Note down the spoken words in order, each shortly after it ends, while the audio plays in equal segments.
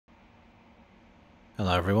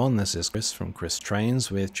Hello everyone, this is Chris from ChrisTrains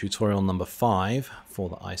with tutorial number 5 for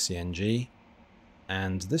the ICNG,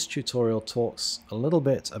 and this tutorial talks a little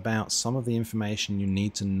bit about some of the information you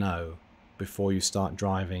need to know before you start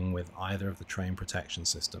driving with either of the train protection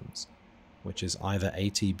systems, which is either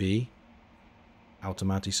ATB,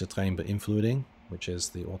 Automatische Treinbeïnvloeding, which is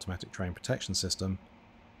the automatic train protection system,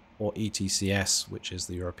 or ETCS, which is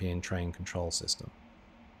the European Train Control System.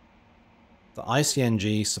 The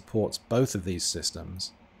ICNG supports both of these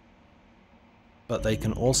systems, but they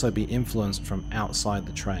can also be influenced from outside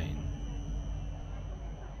the train.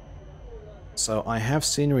 So I have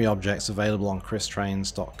scenery objects available on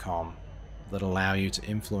ChrisTrains.com that allow you to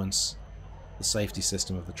influence the safety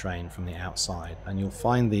system of the train from the outside, and you'll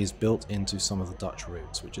find these built into some of the Dutch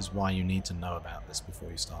routes, which is why you need to know about this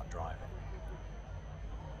before you start driving.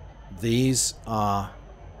 These are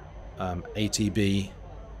ATB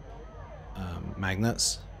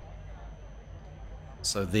magnets.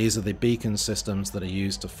 So these are the beacon systems that are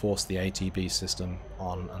used to force the ATB system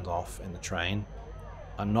on and off in the train.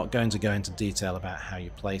 I'm not going to go into detail about how you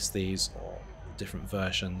place these or the different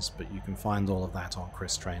versions, but you can find all of that on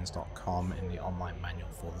ChrisTrains.com in the online manual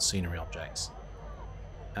for the scenery objects.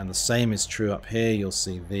 And the same is true up here. You'll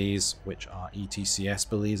see these, which are ETCS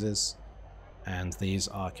balises, and these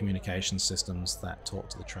are communication systems that talk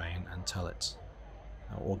to the train and tell it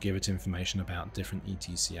or give it information about different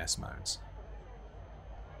ETCS modes.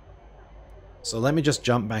 So let me just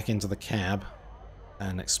jump back into the cab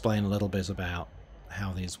and explain a little bit about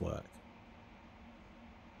how these work.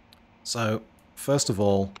 So first of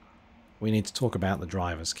all, we need to talk about the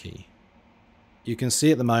driver's key. You can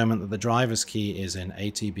see at the moment that the driver's key is in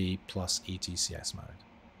ATB plus ETCS mode.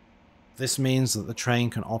 This means that the train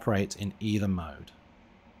can operate in either mode.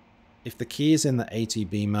 If the key is in the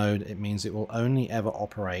ATB mode, it means it will only ever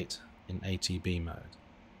operate in ATB mode.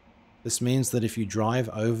 This means that if you drive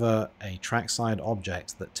over a trackside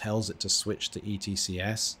object that tells it to switch to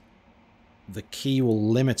ETCS, the key will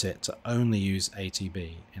limit it to only use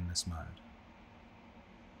ATB in this mode.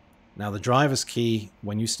 Now the driver's key,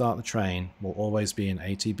 when you start the train, will always be in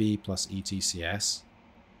ATB plus ETCS,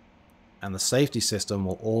 and the safety system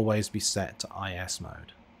will always be set to IS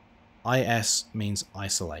mode. IS means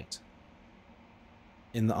isolate.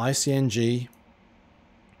 In the ICNG,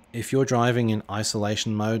 if you're driving in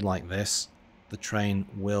isolation mode like this, the train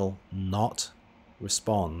will not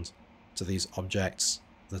respond to these objects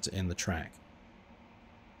that are in the track.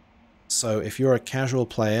 So if you're a casual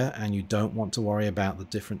player and you don't want to worry about the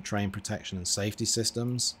different train protection and safety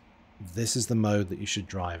systems, this is the mode that you should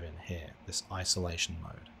drive in here, this isolation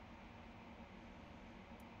mode.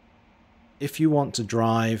 If you want to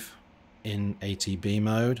drive in ATB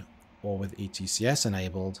mode or with ETCS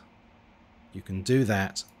enabled, you can do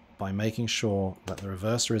that by making sure that the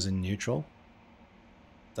reverser is in neutral,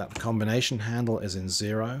 that the combination handle is in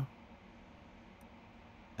 0,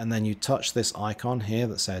 and then you touch this icon here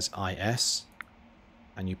that says IS,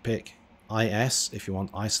 and you pick IS if you want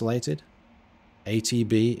isolated,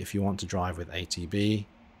 ATB if you want to drive with ATB,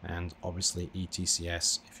 and obviously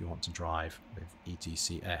ETCS if you want to drive with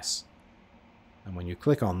ETCS. And when you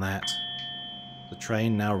click on that, the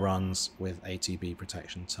train now runs with ATB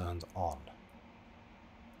protection turned on.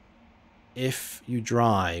 If you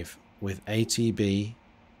drive with ATB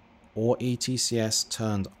or ETCS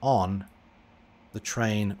turned on, the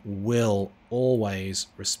train will always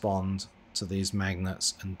respond to these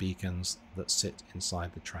magnets and beacons that sit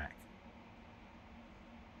inside the track.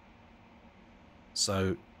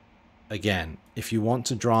 So again, if you want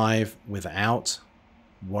to drive without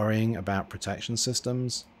worrying about protection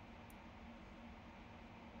systems,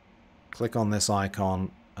 click on this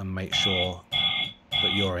icon and make sure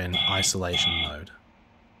that you're in isolation mode.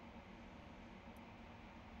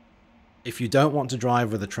 If you don't want to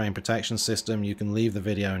drive with a train protection system, you can leave the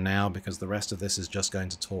video now, because the rest of this is just going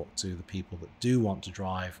to talk to the people that do want to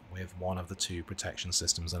drive with one of the two protection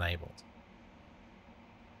systems enabled.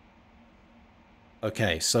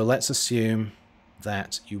 Okay, so let's assume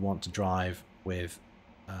that you want to drive with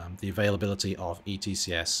the availability of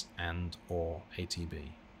ETCS and or ATB.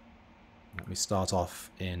 Let me start off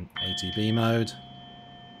in ATB mode,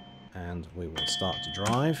 and we will start to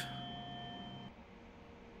drive.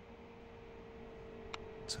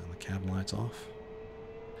 Turn the cab light off.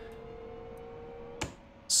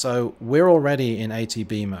 So we're already in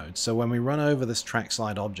ATB mode, so when we run over this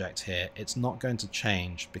trackside object here, it's not going to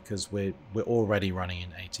change because we're already running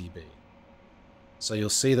in ATB. So you'll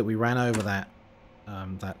see that we ran over that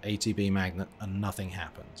ATB magnet and nothing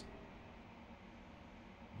happened.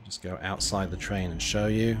 Just go outside the train and show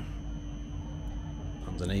you.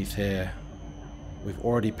 Underneath here, We've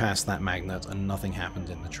already passed that magnet and nothing happened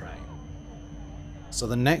in the train. So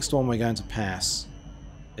the next one we're going to pass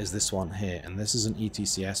is this one here, and this is an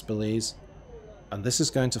ETCS balise, and this is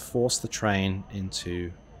going to force the train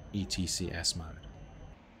into ETCS mode.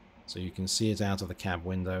 So you can see it out of the cab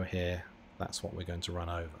window here. That's what we're going to run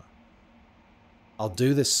over. I'll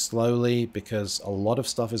do this slowly because a lot of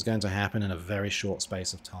stuff is going to happen in a very short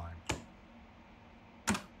space of time.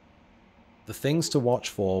 The things to watch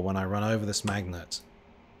for when I run over this magnet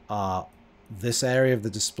are this area of the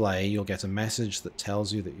display. You'll get a message that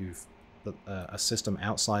tells you that a system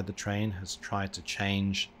outside the train has tried to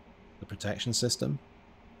change the protection system.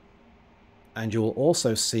 And you'll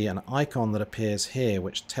also see an icon that appears here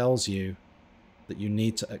which tells you that you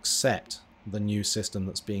need to accept the new system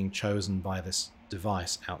that's being chosen by this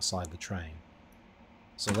device outside the train.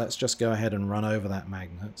 So let's just go ahead and run over that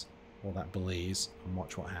magnet or that balise and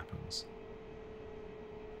watch what happens.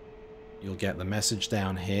 You'll get the message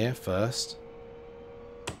down here first,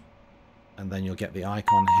 and then you'll get the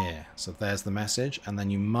icon here. So there's the message, and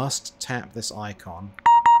then you must tap this icon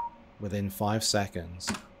within 5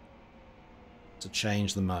 seconds to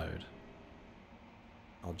change the mode.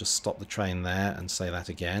 I'll just stop the train there and say that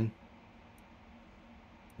again.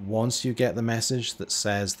 Once you get the message that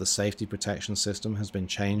says the safety protection system has been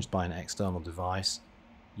changed by an external device,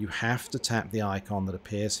 you have to tap the icon that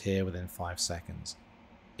appears here within 5 seconds.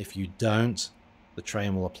 If you don't, the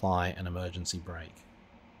train will apply an emergency brake.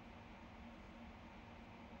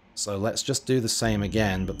 So let's just do the same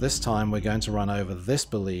again, but this time we're going to run over this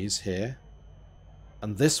balise here,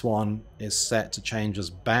 and this one is set to change us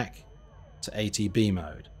back to ATB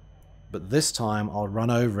mode. But this time I'll run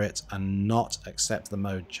over it and not accept the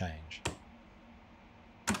mode change.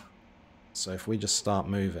 So if we just start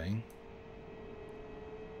moving,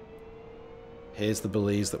 here's the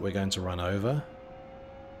balise that we're going to run over.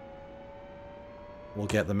 We'll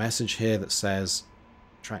get the message here that says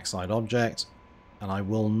trackside object, and I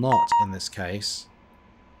will not, in this case,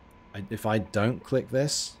 if I don't click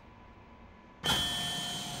this,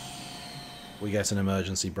 we get an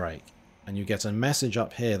emergency brake. And you get a message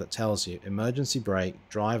up here that tells you emergency brake,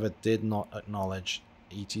 driver did not acknowledge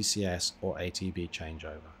ETCS or ATB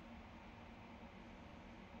changeover.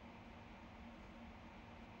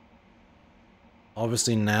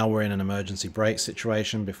 Obviously now we're in an emergency brake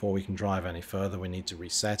situation. Before we can drive any further, we need to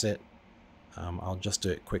reset it. I'll just do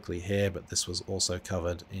it quickly here, but this was also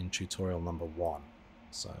covered in tutorial number 1.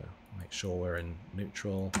 So make sure we're in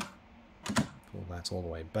neutral, pull that all the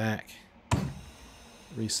way back.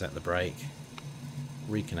 Reset the brake,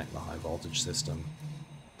 reconnect the high voltage system,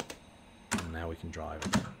 and now we can drive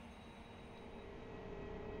it.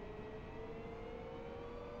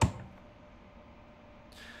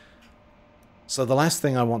 So the last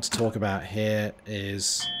thing I want to talk about here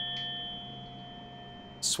is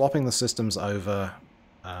swapping the systems over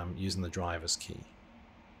using the driver's key.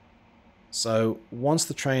 So once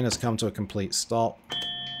the train has come to a complete stop,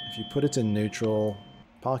 if you put it in neutral,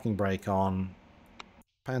 parking brake on,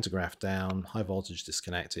 pantograph down, high voltage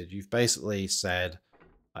disconnected, you've basically said,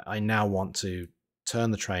 I now want to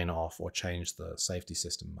turn the train off or change the safety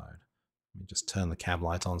system mode. Let me just turn the cab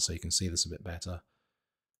light on so you can see this a bit better.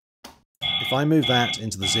 If I move that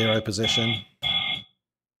into the 0 position,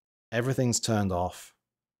 everything's turned off,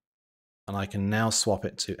 and I can now swap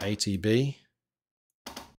it to ATB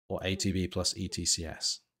or ATB plus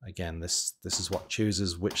ETCS. Again, this is what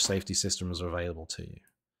chooses which safety systems are available to you.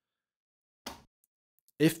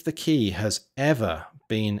 If the key has ever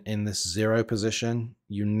been in this 0 position,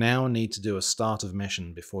 you now need to do a start of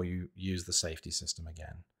mission before you use the safety system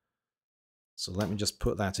again. So let me just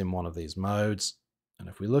put that in one of these modes. And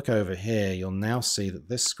if we look over here, you'll now see that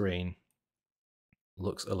this screen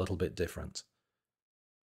looks a little bit different.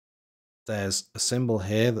 There's a symbol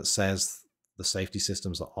here that says the safety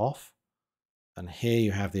systems are off. And here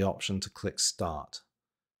you have the option to click start.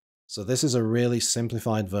 So this is a really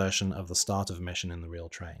simplified version of the start of mission in the real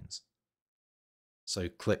trains. So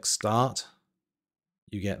click start,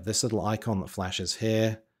 you get this little icon that flashes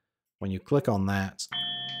here. When you click on that,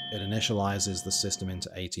 it initializes the system into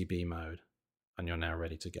ATB mode, and you're now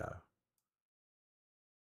ready to go.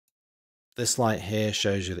 This light here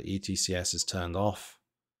shows you that ETCS is turned off.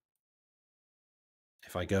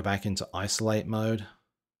 If I go back into isolate mode,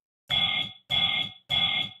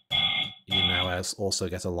 you now also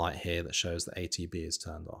get a light here that shows that ATB is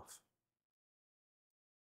turned off.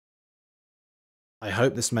 I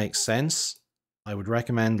hope this makes sense. I would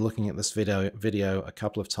recommend looking at this video a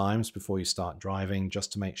couple of times before you start driving,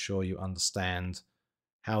 just to make sure you understand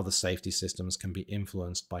how the safety systems can be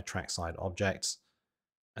influenced by trackside objects.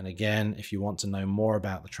 And again, if you want to know more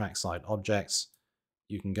about the trackside objects,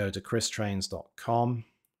 you can go to ChrisTrains.com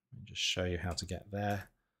and just show you how to get there.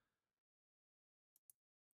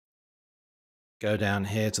 Go down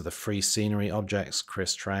here to the free scenery objects,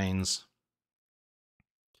 ChrisTrains.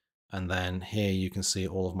 And then here you can see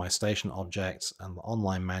all of my station objects, and the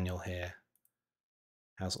online manual here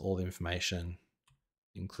has all the information,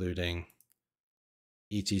 including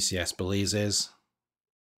ETCS balises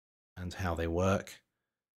and how they work,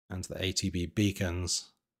 and the ATB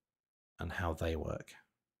beacons and how they work.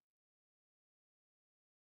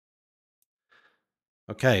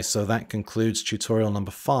 Okay, so that concludes tutorial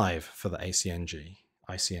number 5 for the ICNG.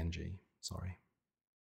 Sorry.